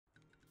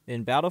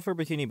In Battle for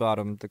Bikini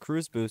Bottom, the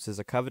cruise boost is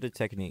a coveted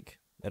technique.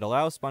 It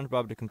allows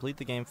SpongeBob to complete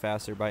the game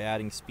faster by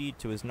adding speed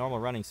to his normal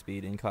running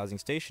speed and causing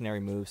stationary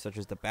moves such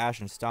as the bash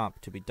and stomp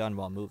to be done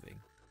while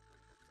moving.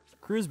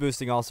 Cruise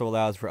boosting also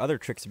allows for other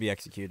tricks to be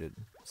executed,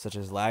 such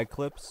as lag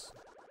clips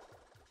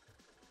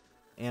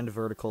and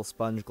vertical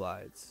sponge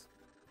glides.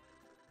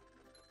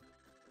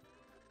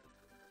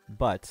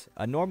 But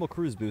a normal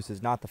cruise boost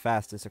is not the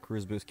fastest a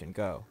cruise boost can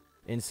go.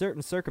 In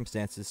certain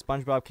circumstances,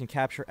 SpongeBob can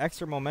capture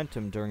extra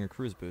momentum during a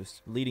cruise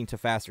boost, leading to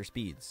faster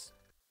speeds.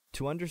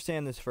 To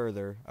understand this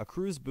further, a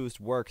cruise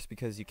boost works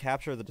because you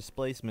capture the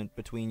displacement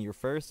between your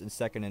first and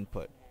second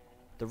input.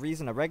 The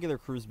reason a regular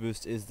cruise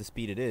boost is the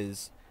speed it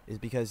is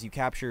because you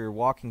capture your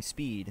walking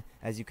speed,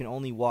 as you can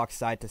only walk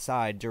side to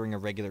side during a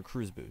regular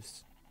cruise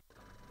boost.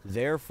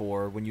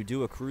 Therefore, when you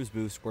do a cruise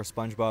boost where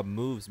SpongeBob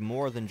moves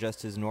more than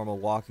just his normal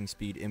walking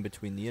speed in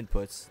between the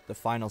inputs, the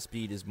final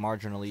speed is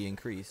marginally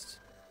increased.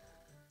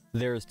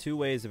 There is two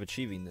ways of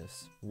achieving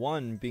this,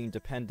 one being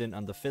dependent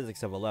on the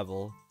physics of a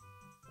level,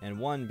 and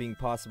one being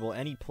possible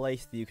any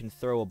place that you can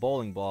throw a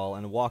bowling ball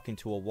and walk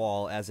into a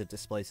wall as it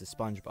displaces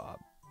SpongeBob.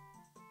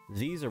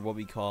 These are what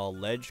we call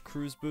ledge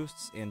cruise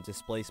boosts and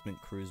displacement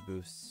cruise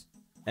boosts.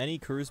 Any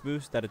cruise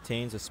boost that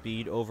attains a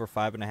speed over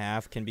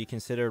 5.5 can be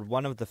considered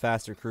one of the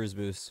faster cruise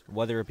boosts,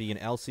 whether it be an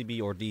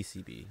LCB or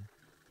DCB.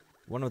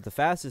 One of the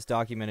fastest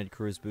documented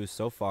cruise boosts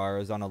so far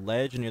is on a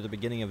ledge near the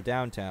beginning of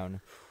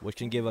downtown, which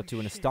can give up to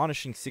an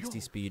astonishing 60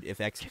 speed if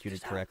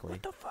executed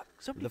correctly.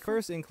 The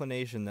first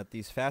inclination that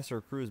these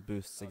faster cruise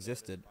boosts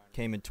existed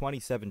came in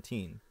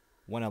 2017,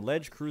 when a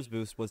ledge cruise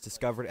boost was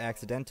discovered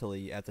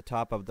accidentally at the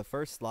top of the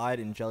first slide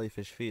in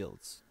Jellyfish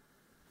Fields.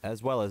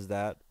 As well as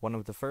that, one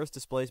of the first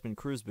displacement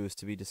cruise boosts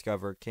to be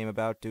discovered came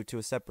about due to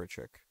a separate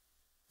trick.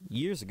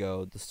 Years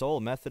ago, the sole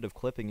method of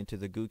clipping into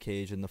the goo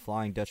cage in the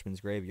Flying Dutchman's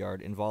graveyard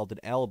involved an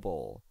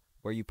L-bowl,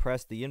 where you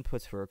pressed the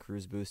inputs for a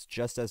cruise boost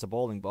just as a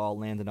bowling ball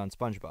landed on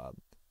SpongeBob.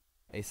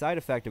 A side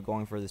effect of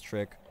going for this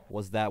trick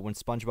was that when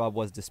SpongeBob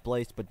was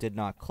displaced but did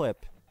not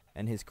clip,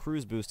 and his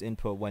cruise boost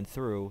input went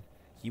through,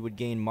 he would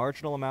gain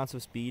marginal amounts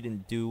of speed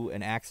and do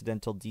an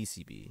accidental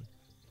DCB.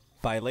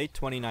 By late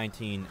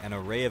 2019, an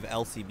array of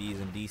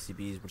LCBs and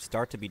DCBs would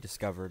start to be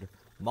discovered,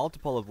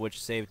 multiple of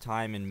which save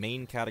time in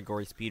main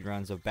category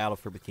speedruns of Battle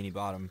for Bikini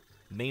Bottom,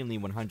 mainly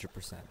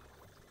 100%.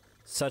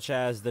 Such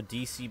as the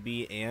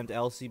DCB and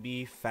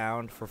LCB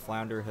found for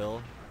Flounder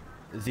Hill,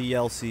 the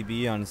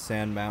LCB on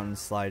Sand Mountain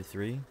Slide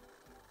 3,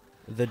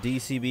 the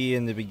DCB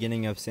in the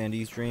beginning of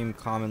Sandy's Dream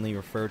commonly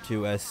referred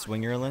to as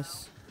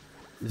Swingerless,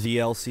 the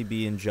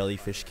LCB in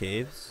Jellyfish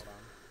Caves,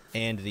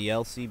 and the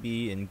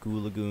LCB in Goo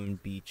Lagoon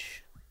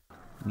Beach.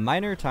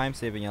 Minor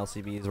time-saving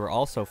LCBs were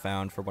also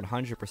found for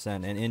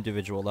 100% in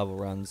individual level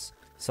runs,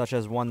 such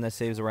as one that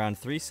saves around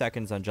 3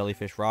 seconds on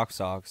Jellyfish Rock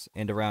Socks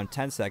and around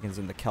 10 seconds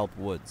in the Kelp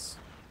Woods.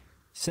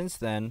 Since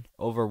then,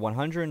 over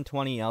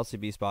 120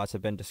 LCB spots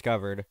have been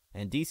discovered,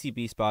 and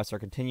DCB spots are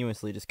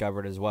continuously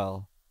discovered as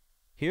well.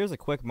 Here's a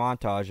quick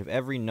montage of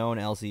every known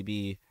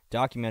LCB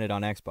documented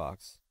on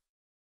Xbox.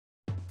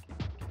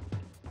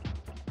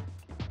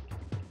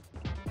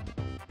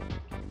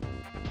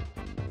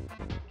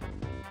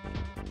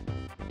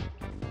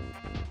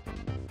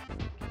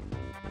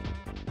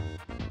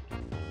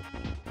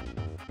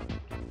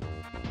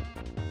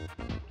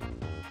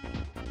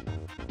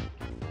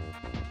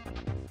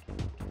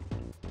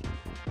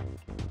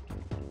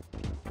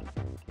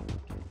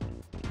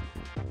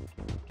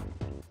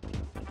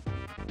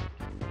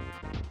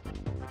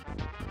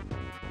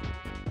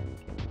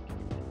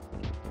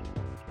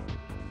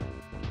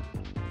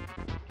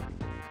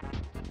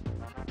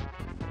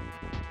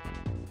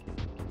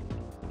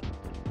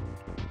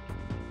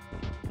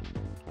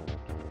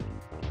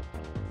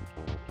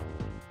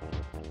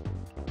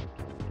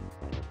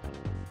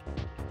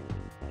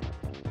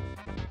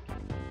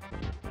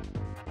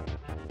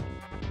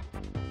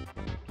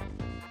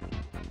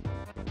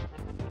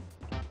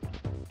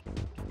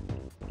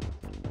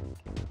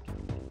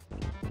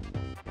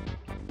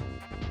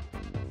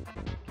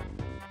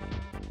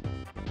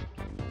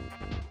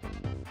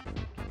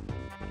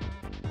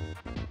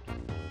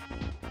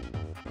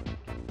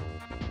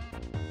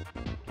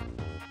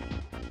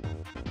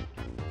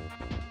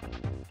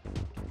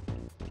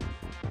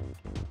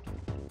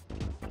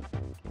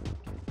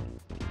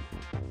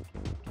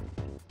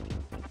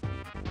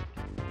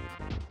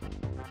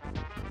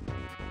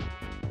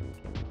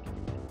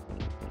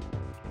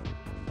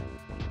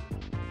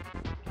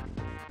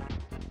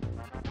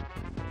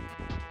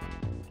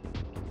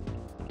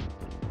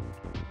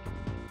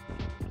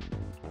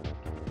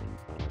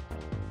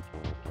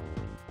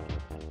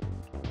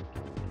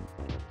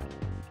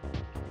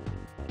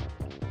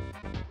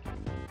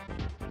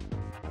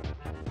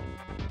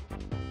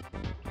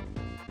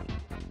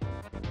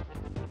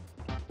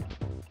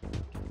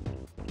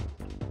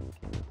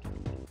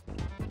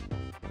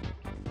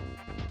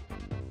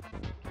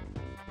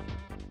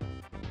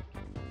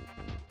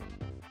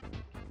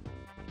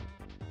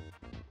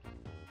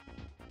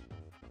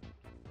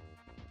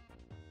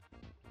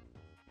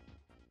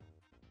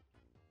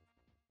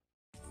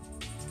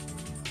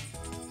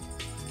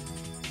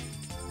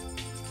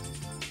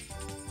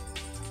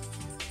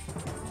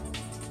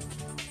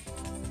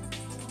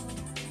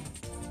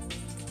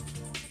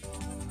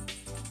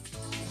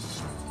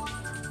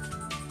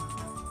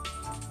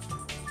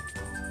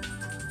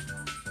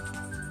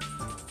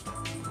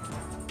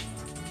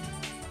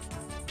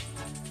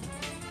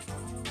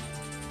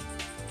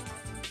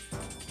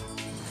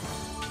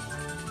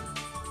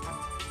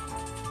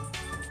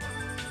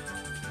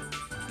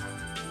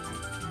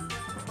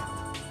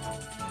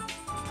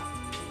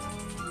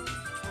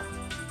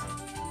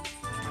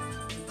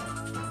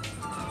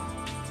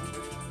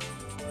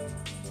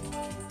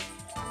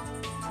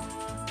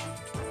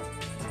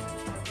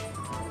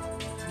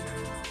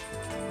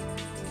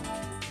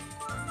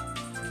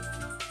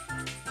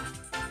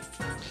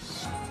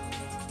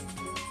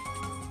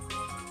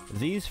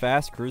 These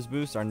fast cruise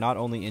boosts are not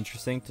only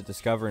interesting to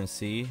discover and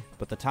see,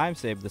 but the time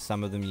save that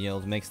some of them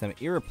yield makes them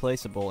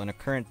irreplaceable in a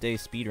current day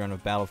speedrun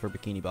of Battle for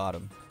Bikini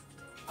Bottom.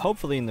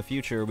 Hopefully in the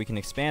future we can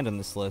expand on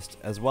this list,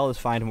 as well as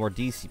find more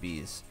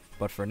DCBs,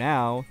 but for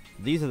now,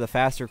 these are the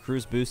faster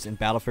cruise boosts in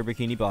Battle for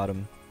Bikini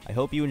Bottom. I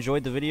hope you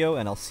enjoyed the video,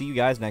 and I'll see you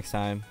guys next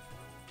time.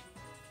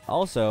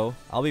 Also,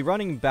 I'll be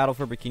running Battle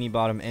for Bikini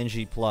Bottom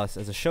NG Plus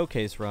as a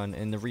showcase run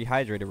in the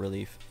Rehydrated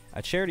Relief,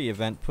 a charity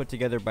event put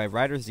together by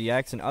Riders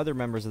ZX and other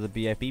members of the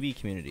BFBB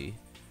community.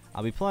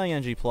 I'll be playing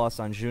NG Plus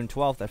on June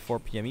 12th at 4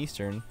 PM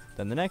Eastern,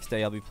 then the next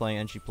day I'll be playing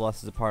NG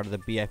Plus as a part of the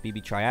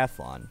BFBB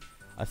Triathlon,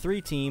 a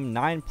 3-team,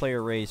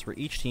 9-player race where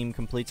each team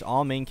completes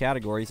all main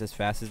categories as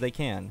fast as they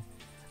can.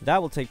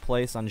 That will take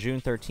place on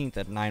June 13th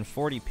at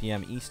 9:40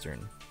 PM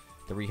Eastern.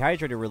 The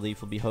Rehydrated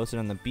Relief will be hosted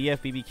on the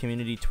BFBB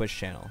community Twitch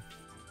channel.